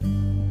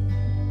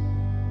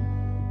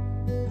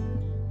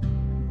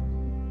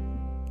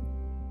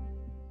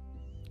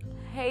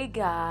Hey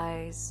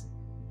guys,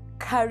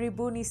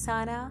 karibuni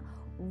sana.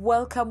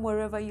 Welcome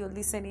wherever you're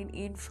listening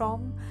in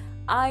from.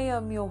 I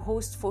am your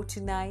host for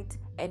tonight,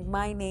 and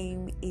my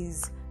name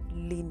is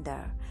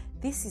Linda.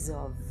 This is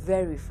our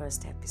very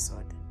first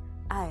episode.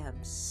 I am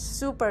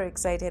super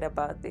excited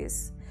about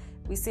this.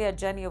 We say a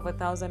journey of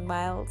 1,000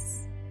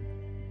 miles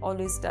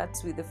always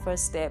starts with the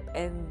first step,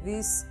 and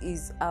this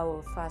is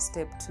our first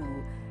step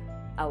to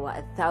our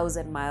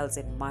 1,000 miles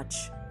and much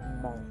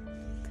more.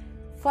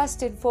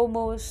 First and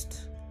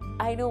foremost,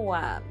 I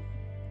know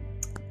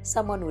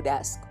someone would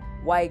ask,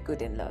 why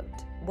good and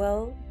loved?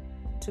 Well,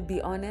 to be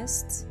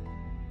honest,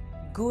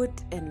 good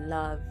and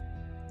love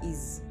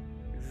is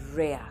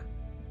rare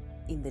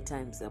in the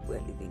times that we're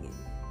living in.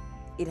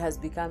 It has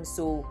become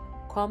so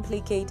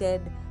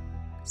complicated,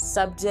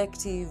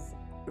 subjective,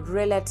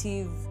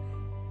 relative,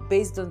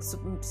 based on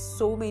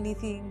so many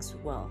things.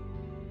 Well,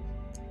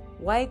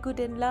 why good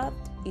and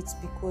loved? It's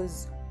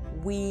because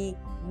we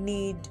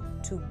need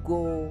to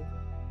go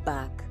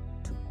back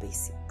to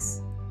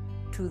basics,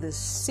 to the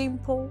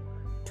simple,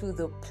 to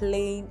the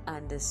plain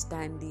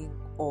understanding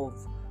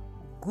of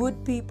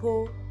good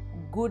people,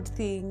 good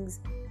things,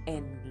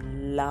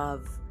 and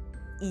love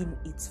in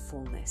its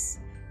fullness.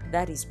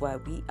 That is why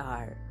we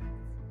are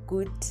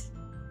good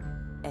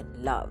and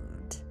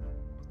loved.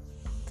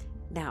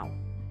 Now,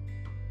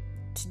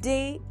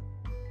 today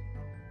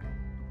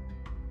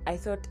I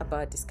thought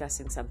about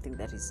discussing something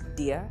that is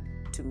dear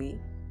to me,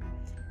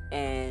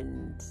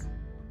 and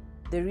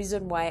the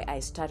reason why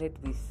I started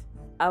with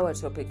our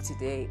topic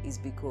today is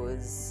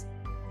because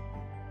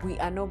we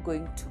are not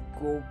going to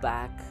go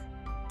back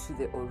to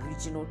the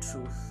original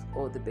truth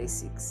or the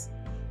basics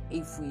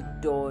if we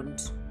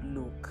don't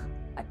look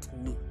at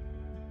me.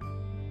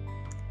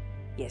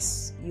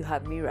 Yes, you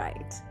have me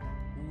right.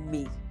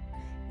 Me.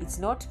 It's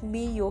not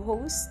me, your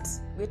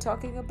host, we're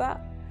talking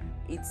about.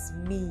 It's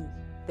me,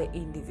 the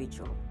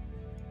individual.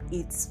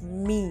 It's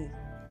me,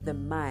 the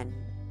man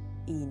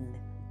in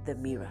the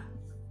mirror.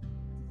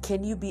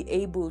 Can you be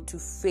able to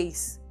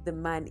face the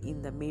man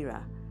in the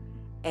mirror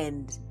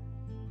and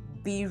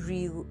be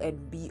real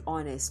and be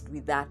honest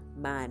with that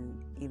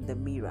man in the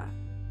mirror?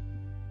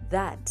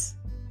 That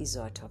is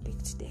our topic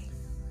today.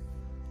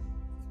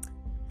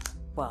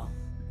 Well,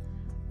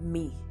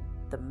 me,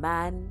 the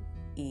man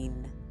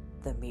in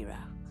the mirror.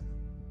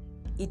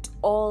 It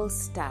all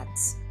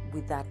starts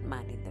with that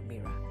man in the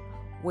mirror.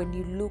 When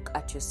you look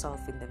at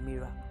yourself in the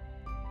mirror,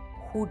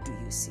 who do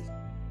you see?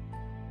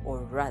 Or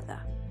rather,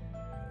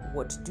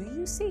 what do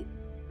you see?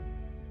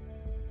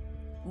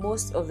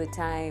 Most of the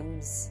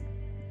times,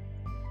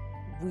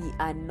 we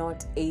are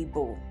not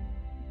able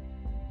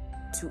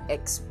to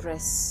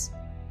express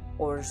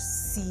or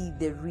see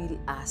the real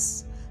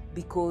us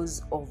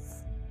because of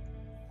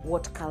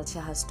what culture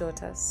has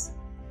taught us,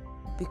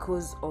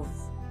 because of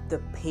the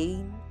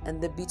pain and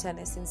the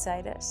bitterness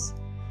inside us.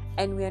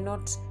 And we are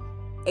not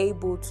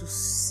able to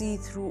see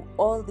through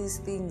all these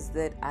things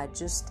that are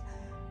just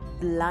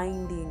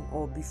blinding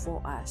or before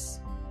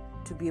us,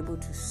 to be able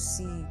to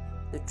see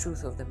the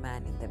truth of the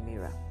man in the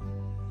mirror.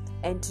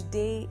 And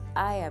today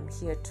I am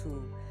here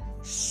to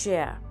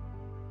share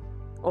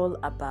all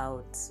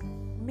about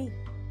me,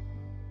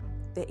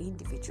 the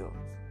individual.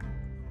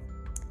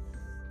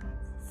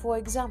 For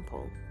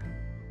example,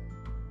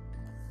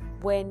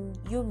 when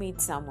you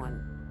meet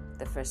someone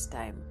the first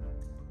time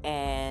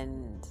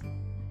and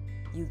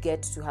you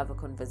get to have a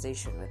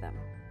conversation with them,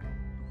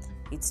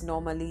 it's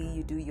normally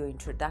you do your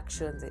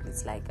introductions and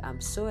it's like,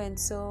 I'm so and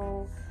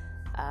so,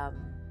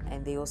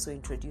 and they also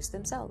introduce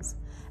themselves.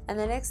 And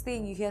the next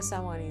thing you hear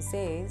someone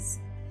says,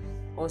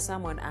 or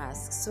someone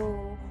asks,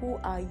 so who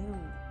are you?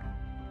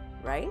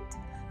 Right?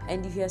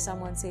 And you hear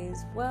someone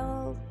says,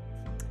 well,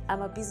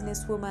 I'm a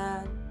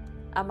businesswoman,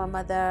 I'm a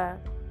mother,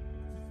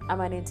 I'm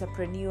an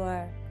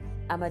entrepreneur,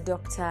 I'm a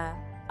doctor,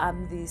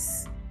 I'm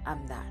this,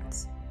 I'm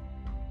that.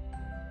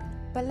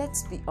 But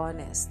let's be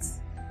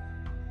honest,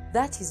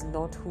 that is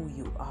not who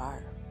you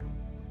are.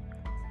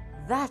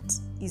 That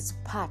is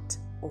part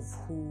of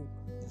who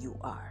you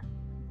are.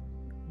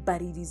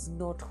 But it is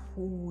not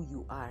who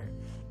you are.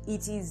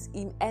 It is,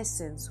 in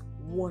essence,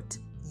 what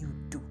you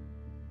do.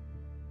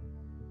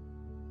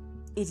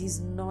 It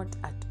is not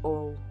at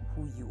all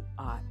who you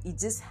are. It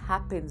just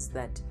happens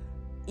that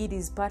it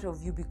is part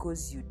of you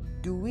because you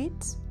do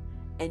it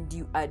and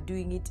you are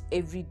doing it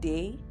every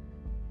day,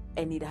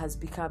 and it has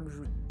become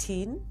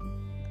routine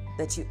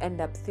that you end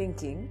up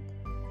thinking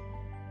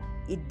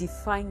it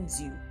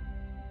defines you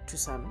to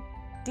some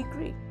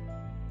degree.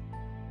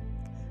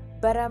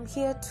 But I'm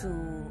here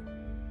to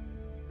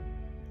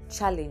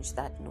challenge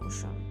that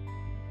notion.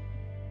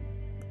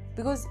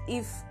 Because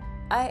if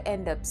I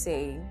end up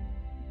saying,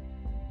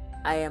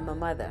 I am a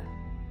mother,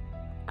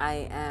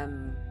 I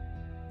am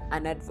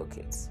an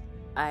advocate,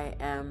 I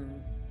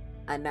am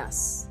a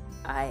nurse,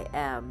 I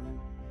am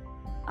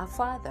a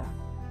father,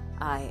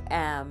 I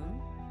am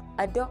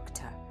a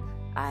doctor,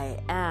 I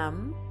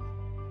am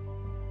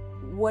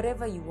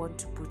whatever you want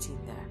to put in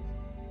there,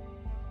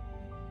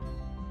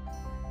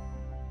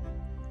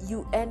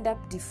 you end up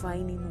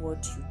defining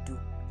what you do.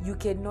 You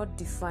cannot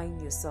define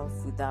yourself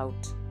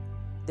without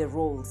the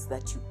roles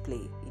that you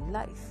play in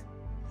life.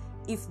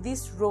 If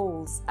these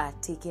roles are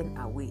taken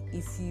away,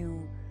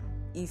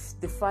 if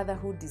the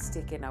fatherhood is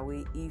taken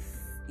away,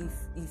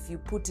 if you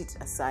put it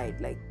aside,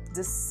 like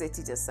just set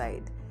it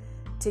aside,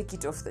 take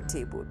it off the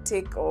table,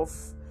 take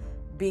off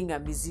being a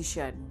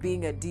musician,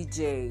 being a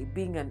DJ,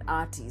 being an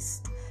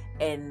artist,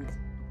 and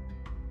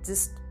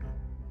just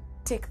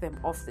take them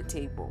off the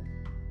table,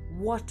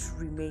 what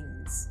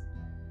remains?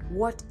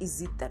 What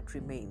is it that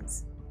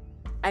remains?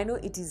 I know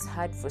it is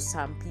hard for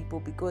some people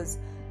because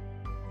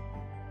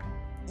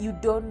you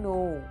don't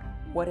know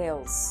what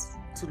else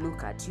to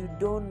look at. You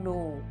don't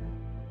know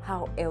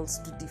how else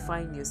to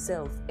define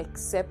yourself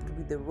except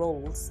with the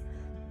roles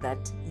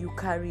that you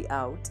carry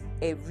out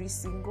every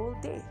single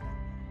day.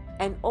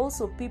 And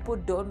also, people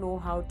don't know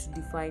how to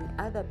define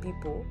other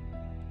people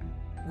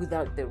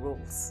without the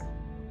roles.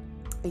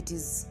 It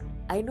is,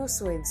 I know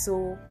so and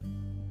so,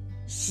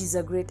 she's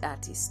a great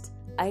artist.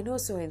 I know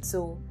so and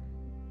so,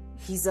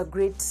 he's a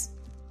great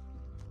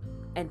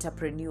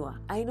entrepreneur.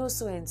 I know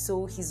so and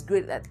so, he's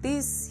great at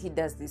this, he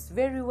does this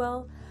very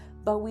well,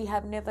 but we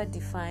have never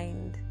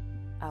defined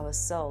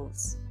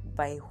ourselves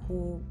by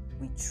who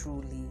we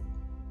truly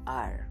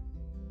are.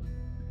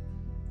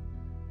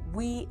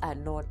 We are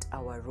not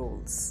our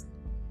roles.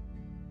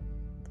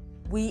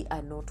 We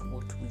are not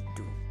what we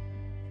do.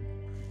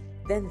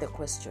 Then the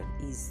question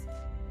is,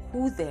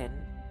 who then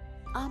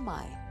am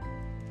I?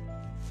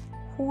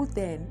 Who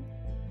then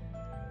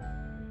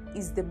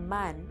is the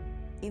man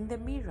in the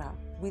mirror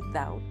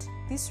without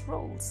these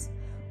roles,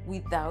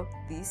 without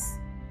these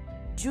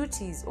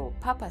duties or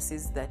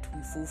purposes that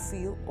we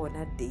fulfill on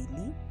a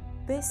daily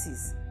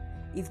basis?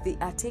 If they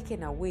are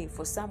taken away,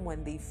 for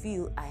someone, they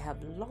feel, I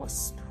have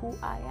lost who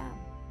I am.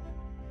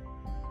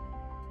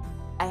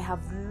 I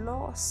have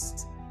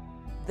lost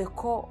the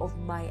core of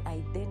my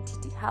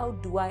identity. How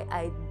do I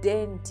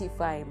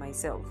identify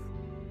myself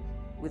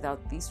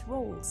without these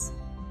roles?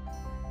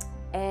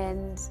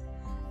 And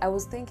I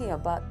was thinking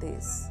about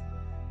this.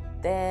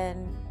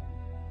 Then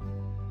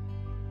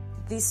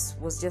this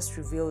was just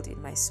revealed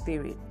in my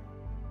spirit.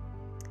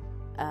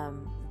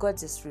 God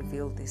just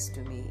revealed this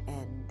to me,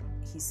 and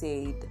He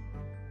said,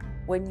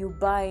 when you're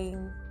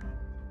buying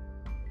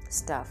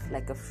stuff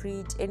like a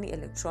fridge, any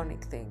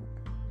electronic thing,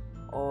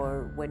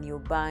 or when you're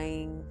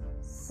buying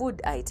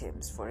food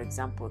items, for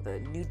example, the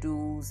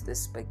noodles, the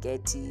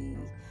spaghetti,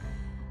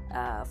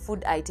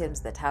 food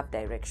items that have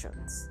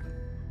directions,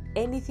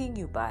 anything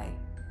you buy,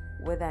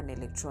 whether an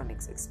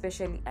electronics,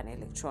 especially an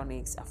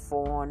electronics, a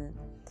phone,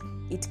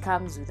 it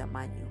comes with a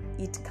manual,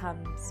 it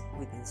comes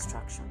with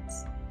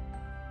instructions.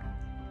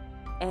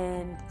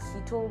 And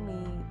He told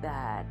me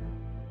that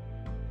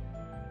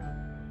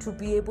to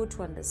be able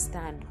to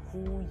understand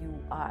who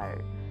you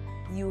are,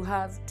 you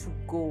have to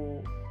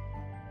go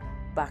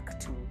back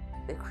to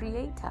the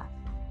Creator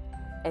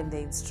and the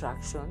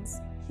instructions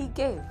He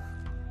gave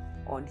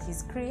on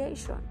His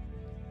creation.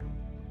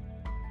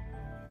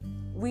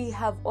 We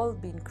have all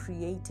been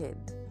created,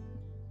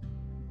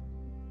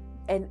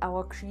 and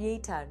our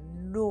Creator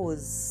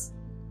knows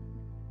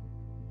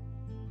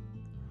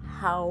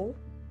how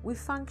we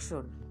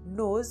function,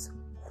 knows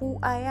who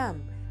I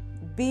am.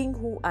 Being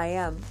who I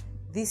am,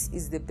 this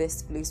is the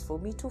best place for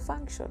me to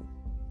function.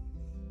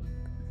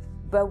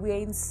 But we are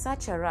in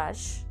such a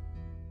rush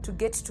to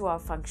get to our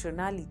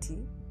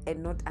functionality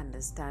and not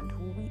understand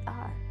who we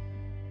are.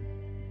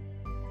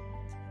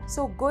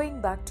 So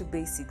going back to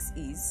basics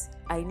is,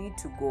 I need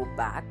to go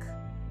back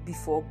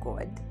before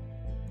God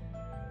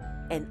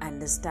and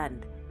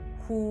understand,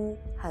 who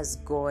has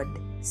God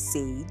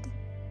said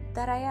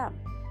that I am?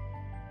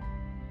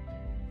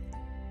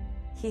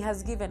 He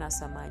has given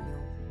us a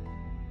manual.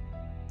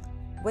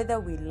 Whether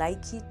we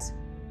like it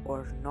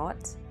or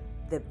not,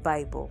 the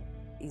Bible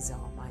is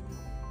our manual.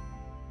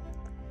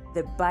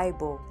 The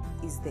Bible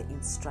is the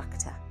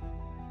instructor.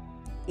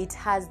 It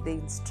has the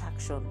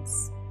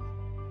instructions.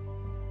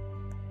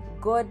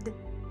 God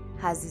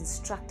has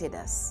instructed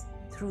us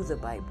through the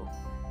Bible.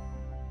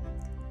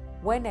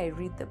 When I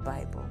read the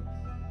Bible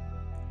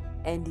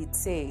and it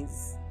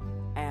says,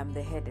 I am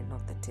the head and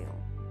not the tail,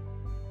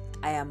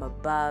 I am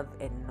above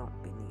and not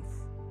beneath,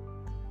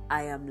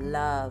 I am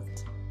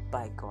loved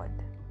by God.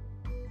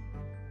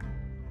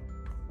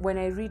 When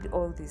I read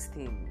all these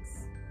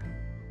things,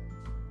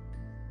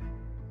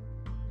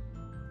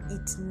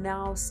 it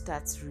now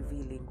starts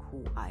revealing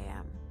who I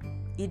am.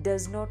 It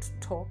does not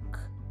talk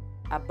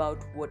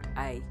about what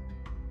I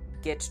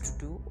get to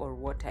do or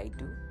what I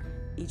do.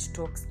 It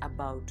talks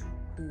about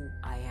who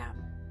I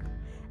am.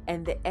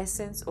 And the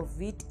essence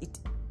of it, it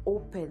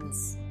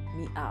opens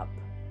me up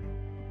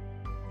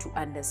to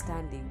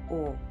understanding,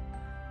 oh,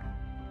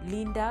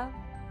 Linda,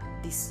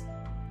 this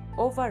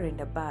over and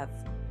above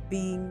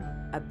being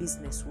a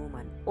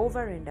businesswoman,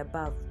 over and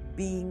above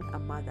being a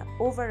mother,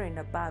 over and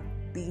above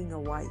being a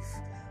wife,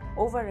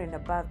 over and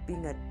above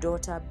being a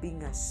daughter,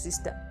 being a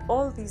sister,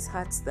 all these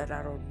hats that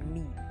are on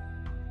me,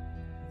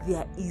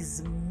 there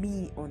is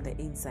me on the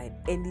inside,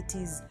 and it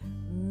is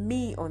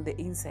me on the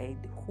inside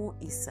who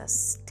is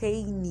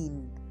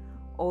sustaining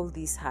all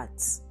these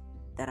hats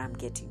that I'm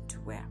getting to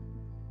wear.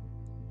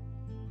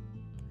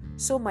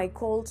 So my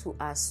call to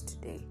us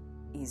today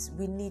is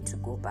we need to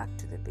go back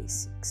to the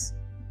basics.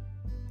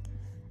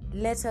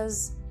 Let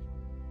us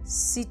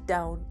sit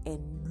down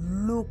and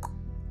look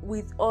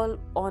with all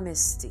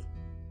honesty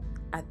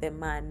at the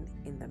man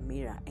in the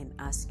mirror and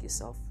ask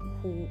yourself,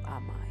 who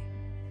am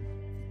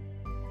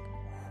I?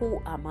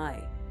 Who am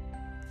I?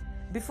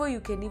 Before you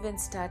can even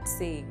start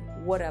saying,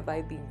 what have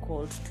I been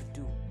called to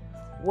do?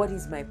 What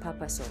is my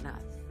purpose on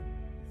earth?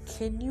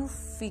 Can you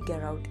figure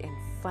out and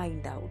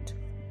find out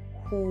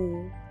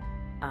who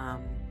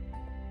am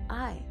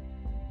I?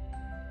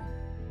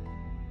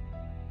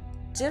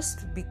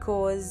 Just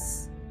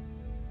because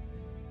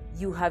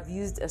you have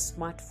used a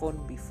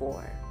smartphone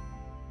before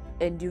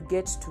and you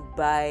get to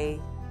buy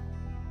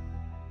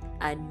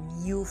a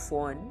new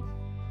phone,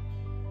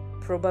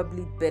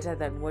 probably better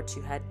than what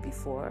you had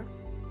before,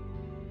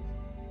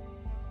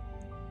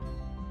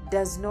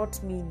 does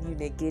not mean you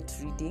negate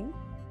reading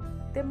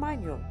the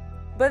manual.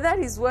 But that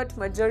is what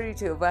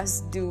majority of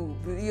us do.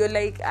 You're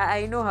like,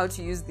 I know how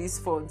to use this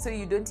phone. So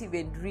you don't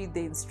even read the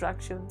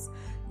instructions.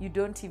 You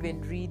don't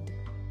even read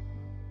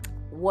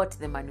what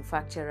the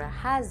manufacturer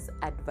has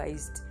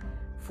advised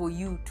for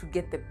you to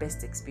get the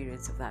best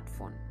experience of that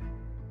phone.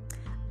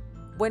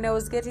 When I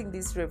was getting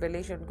this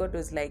revelation, God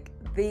was like,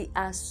 there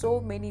are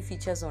so many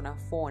features on a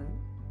phone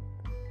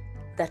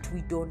that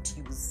we don't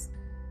use.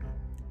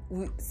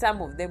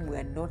 Some of them we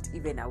are not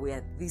even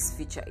aware this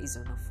feature is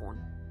on a phone.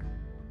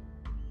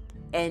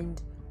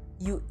 And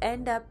you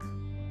end up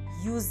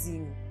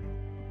using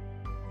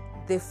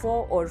the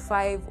 4 or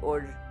 5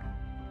 or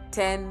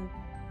 10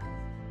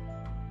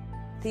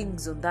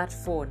 things on that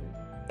phone,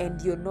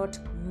 and you're not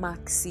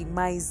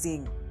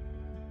maximizing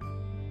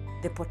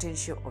the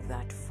potential of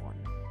that phone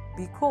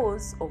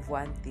because of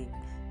one thing: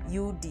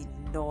 you did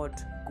not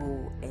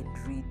go and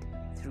read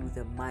through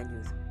the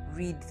manuals,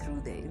 read through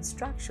the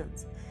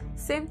instructions.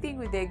 Same thing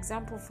with the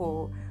example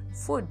for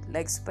food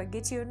like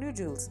spaghetti or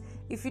noodles.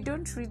 If you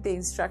don't read the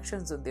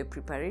instructions on the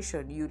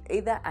preparation, you'll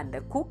either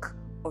undercook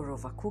or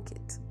overcook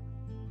it.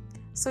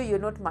 So you're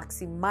not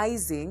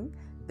maximizing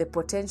the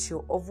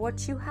potential of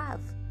what you have.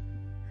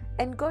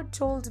 And God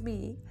told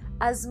me,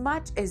 as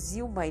much as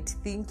you might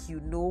think you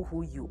know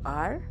who you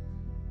are,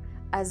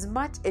 as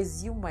much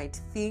as you might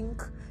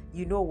think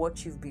you know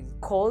what you've been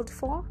called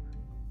for,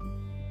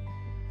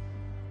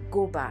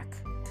 go back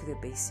to the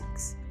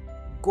basics.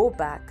 Go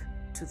back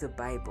to the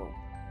Bible.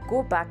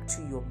 Go back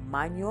to your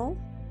manual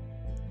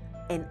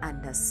and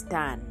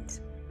understand.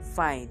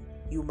 Fine,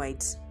 you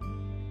might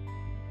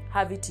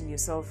have it in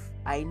yourself,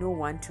 I know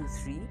 1, 2,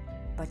 3,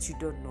 but you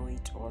don't know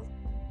it all.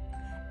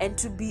 And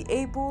to be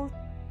able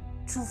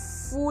to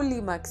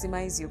fully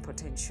maximize your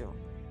potential,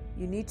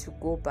 you need to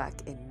go back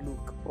and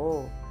look,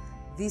 oh,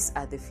 these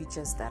are the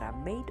features that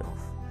I'm made of.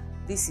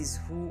 This is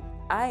who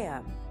I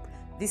am.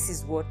 This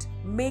is what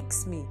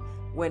makes me.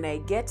 When I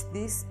get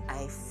this,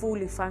 I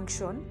fully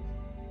function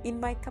in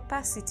my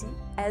capacity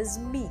as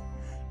me.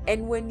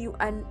 And when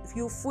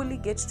you fully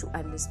get to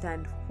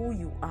understand who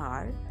you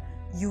are,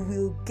 you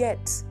will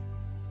get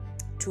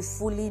to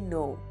fully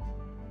know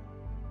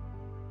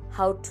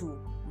how to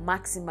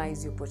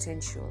maximize your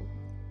potential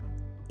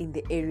in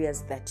the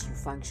areas that you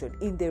function,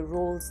 in the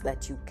roles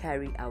that you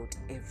carry out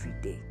every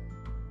day.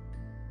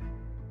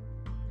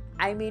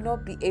 I may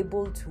not be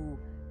able to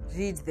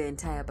read the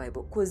entire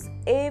Bible because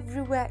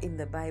everywhere in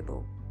the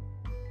Bible,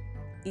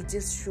 it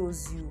just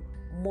shows you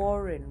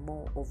more and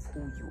more of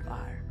who you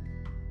are.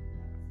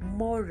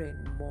 More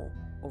and more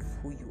of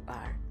who you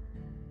are.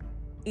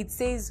 It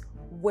says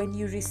when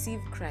you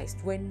receive Christ,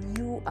 when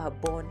you are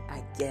born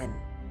again,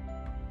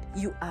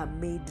 you are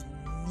made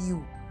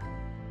new.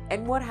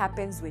 And what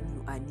happens when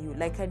you are new?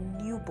 Like a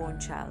newborn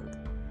child.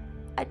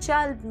 A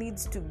child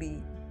needs to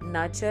be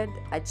nurtured.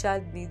 A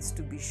child needs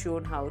to be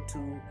shown how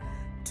to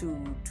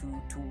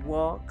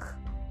walk.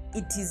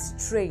 It is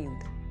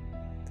trained.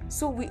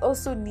 So we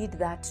also need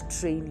that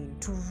training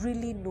to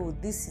really know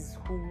this is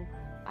who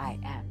I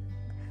am.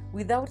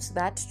 Without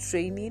that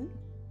training,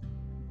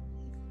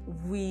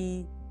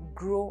 we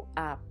grow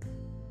up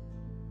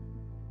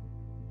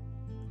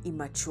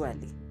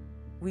immaturely.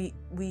 We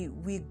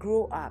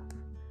grow up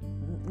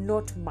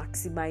not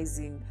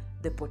maximizing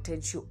the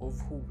potential of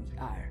who we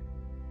are.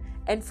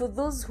 And for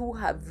those who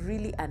have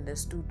really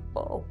understood,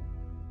 oh,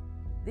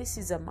 this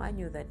is a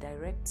manual that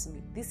directs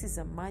me. This is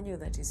a manual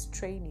that is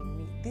training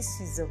me.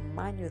 This is a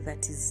manual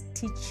that is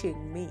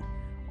teaching me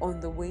on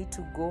the way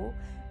to go.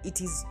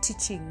 It is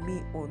teaching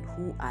me on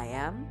who I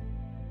am.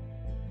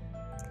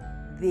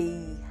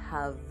 They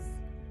have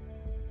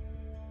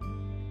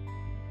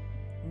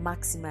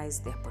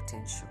maximized their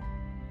potential.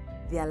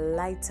 Their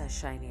lights are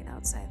shining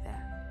outside there.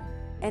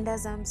 And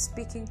as I'm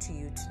speaking to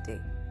you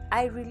today,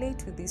 I relate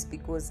to this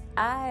because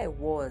I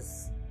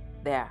was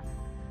there.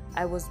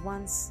 I was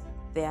once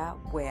there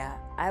where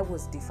I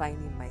was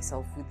defining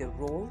myself with the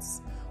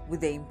roles,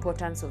 with the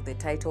importance of the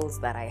titles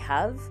that I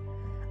have.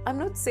 I'm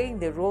not saying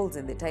the roles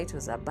and the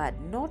titles are bad,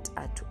 not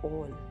at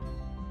all.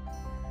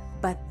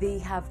 but they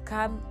have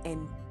come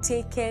and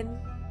taken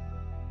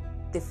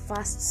the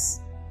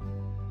first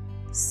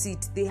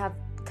seat. They have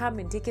come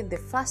and taken the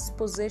first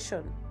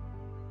possession.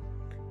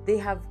 They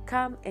have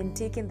come and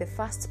taken the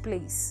first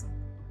place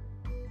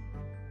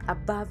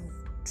above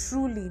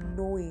truly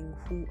knowing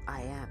who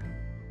I am.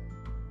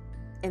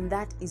 And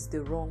that is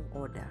the wrong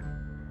order.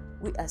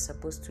 We are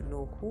supposed to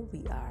know who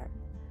we are.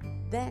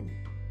 Then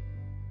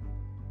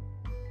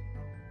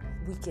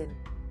we can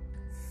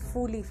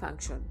fully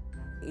function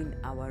in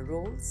our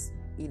roles,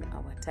 in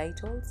our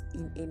titles,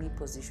 in any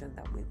position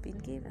that we've been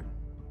given.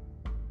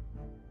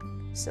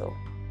 So,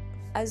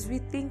 as we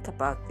think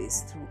about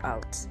this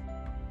throughout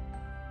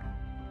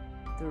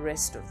the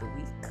rest of the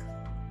week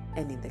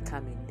and in the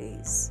coming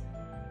days,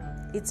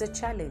 it's a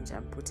challenge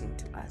I'm putting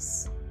to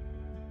us.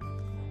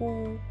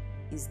 Who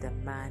is the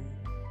man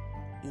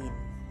in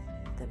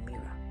the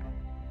mirror?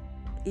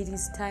 It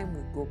is time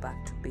we go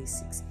back to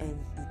basics, and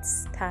it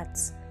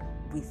starts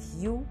with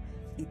you.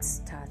 It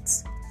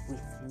starts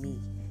with me.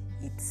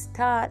 It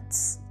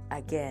starts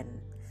again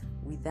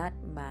with that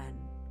man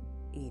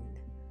in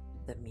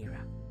the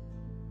mirror.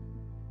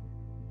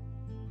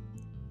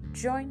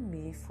 Join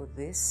me for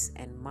this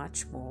and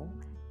much more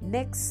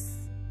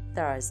next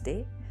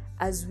Thursday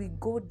as we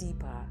go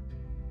deeper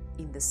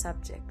in the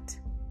subject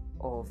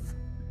of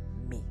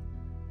me.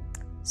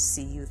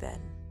 See you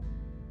then.